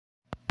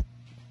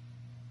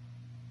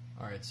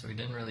Alright, so we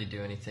didn't really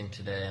do anything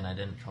today and I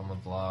didn't film a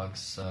vlog,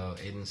 so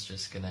Aidan's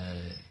just gonna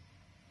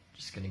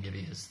give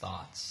you his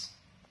thoughts.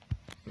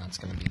 And that's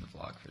gonna be the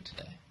vlog for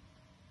today.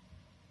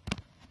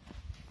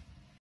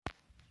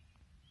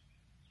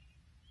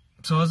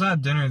 So I was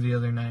at dinner the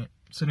other night,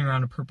 sitting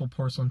around a purple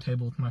porcelain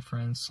table with my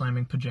friends,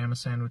 slamming pajama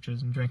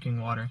sandwiches and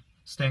drinking water,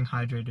 staying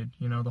hydrated,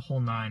 you know, the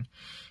whole nine.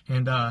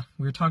 And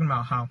we were talking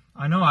about how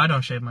I know I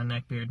don't shave my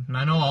neck beard, and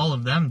I know all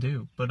of them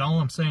do, but all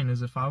I'm saying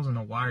is if I was in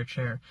a wire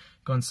chair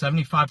going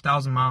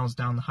 75,000 miles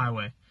down the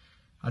highway,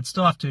 I'd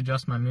still have to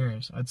adjust my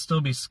mirrors. I'd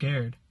still be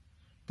scared.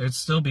 There'd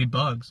still be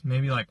bugs,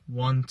 maybe like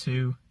 1,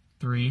 2,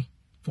 3,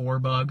 4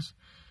 bugs.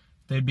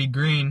 They'd be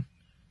green.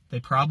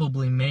 They'd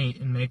probably mate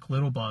and make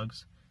little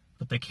bugs.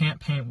 But they can't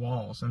paint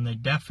walls, and they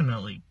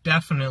definitely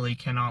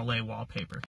cannot lay wallpaper.